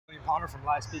Connor from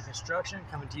Lightspeed Construction,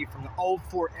 coming to you from the Old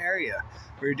Fort area.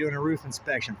 We're doing a roof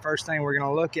inspection. First thing we're going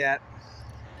to look at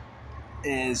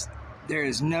is there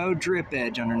is no drip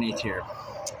edge underneath here.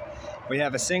 We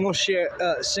have a single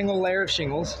layer of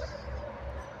shingles.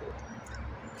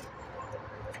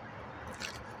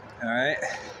 All right,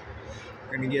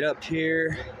 we're going to get up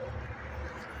here.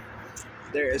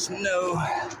 There is no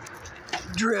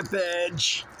drip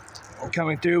edge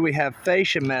coming through. We have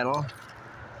fascia metal.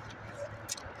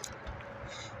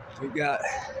 We've got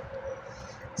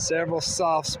several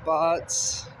soft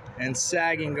spots and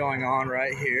sagging going on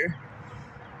right here.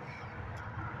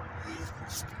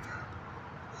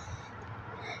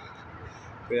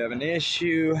 We have an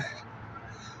issue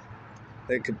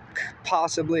that could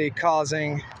possibly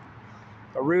causing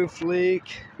a roof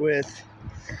leak with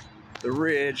the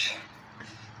ridge.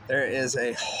 There is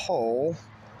a hole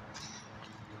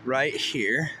right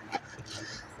here,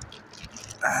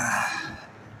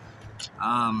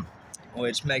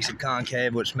 which makes it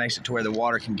concave, which makes it to where the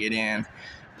water can get in,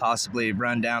 possibly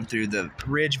run down through the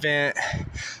ridge vent,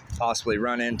 possibly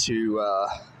run into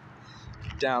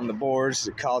down the boards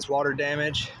that cause water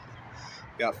damage.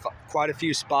 Got quite a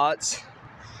few spots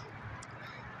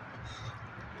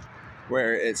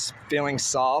where it's feeling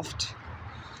soft.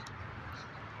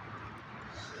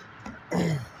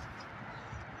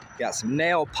 Got some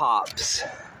nail pops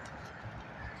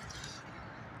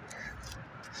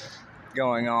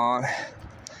going on,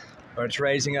 where it's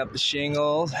raising up the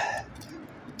shingles.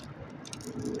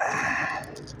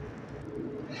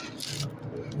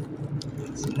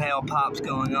 Some nail pops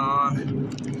going on.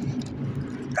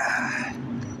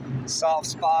 Soft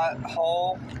spot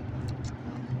hole.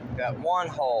 Got one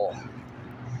hole.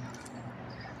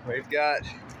 We've got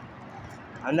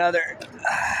another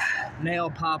nail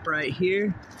pop right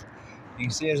here. You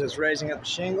can see as it's raising up the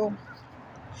shingle.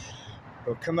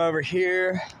 We'll come over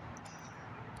here.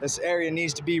 This area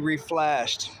needs to be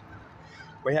reflashed.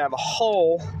 We have a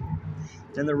hole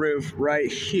in the roof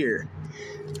right here.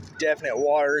 Definite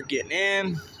water getting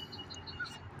in.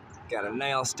 Got a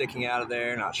nail sticking out of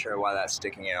there. Not sure why that's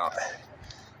sticking out.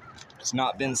 It's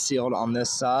not been sealed on this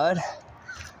side,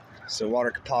 so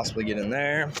water could possibly get in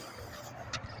there.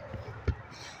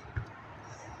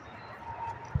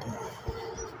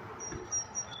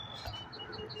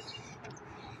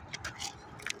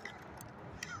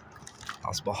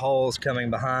 Possible holes coming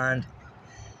behind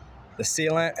the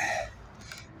sealant.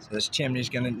 So this chimney's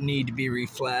gonna need to be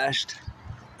reflashed.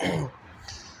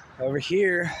 Over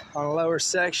here on the lower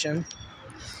section,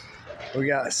 we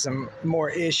got some more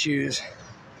issues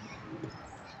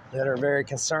that are very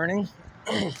concerning.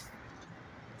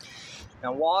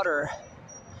 Now water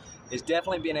is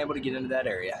definitely being able to get into that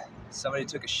area. Somebody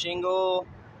took a shingle,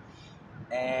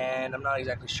 and I'm not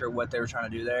exactly sure what they were trying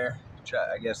to do there.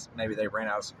 I guess maybe they ran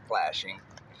out of some flashing,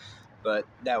 but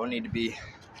that would need to be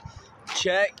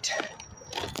checked.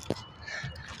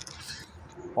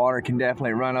 Water can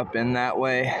definitely run up in that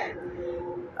way.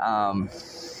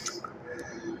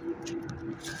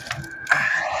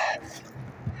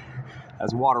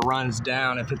 As water runs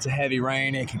down, if it's a heavy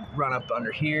rain, it can run up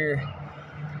under here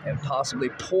and possibly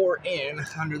pour in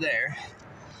under there.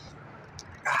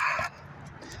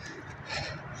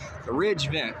 The ridge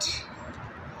vent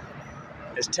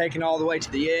is taken all the way to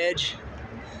the edge.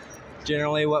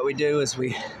 Generally what we do is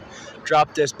we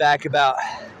drop this back about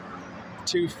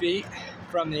 2 feet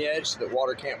from the edge so that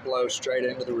water can't blow straight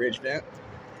into the ridge vent.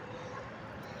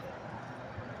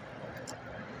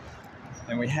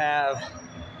 And we have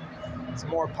some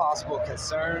more possible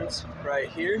concerns right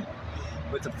here.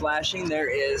 With the flashing, there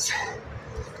is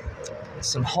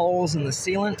some holes in the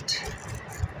sealant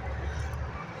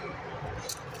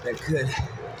that could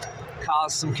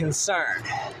cause some concern.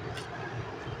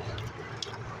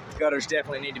 Gutters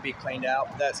definitely need to be cleaned out,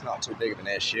 but that's not too big of an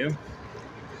issue.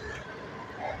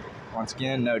 Once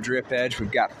again, no drip edge.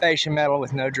 We've got fascia metal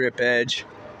with no drip edge.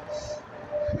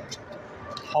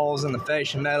 Holes in the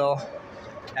fascia metal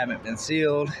haven't been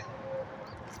sealed.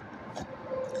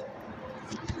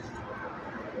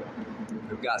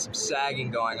 We've got some sagging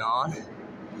going on.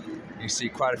 You see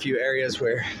quite a few areas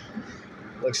where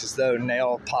it looks as though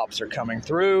nail pops are coming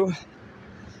through.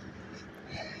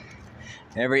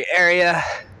 Every area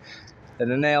that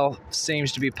a nail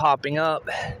seems to be popping up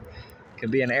could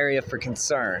be an area for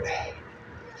concern.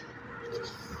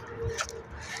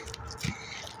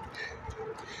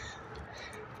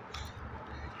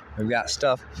 We've got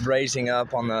stuff raising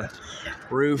up on the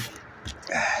roof.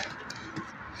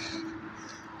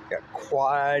 Got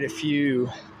quite a few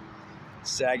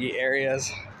saggy areas.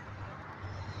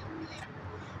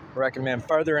 Recommend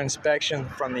further inspection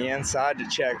from the inside to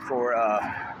check for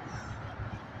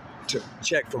to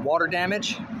check for water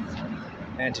damage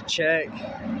and to check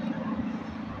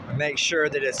and make sure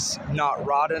that it's not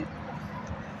rotted,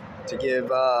 to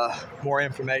give more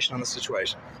information on the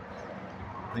situation.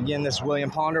 Again, this is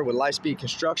William Ponder with Lightspeed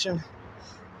Construction,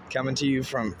 coming to you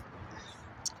from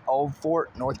Old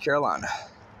Fort, North Carolina.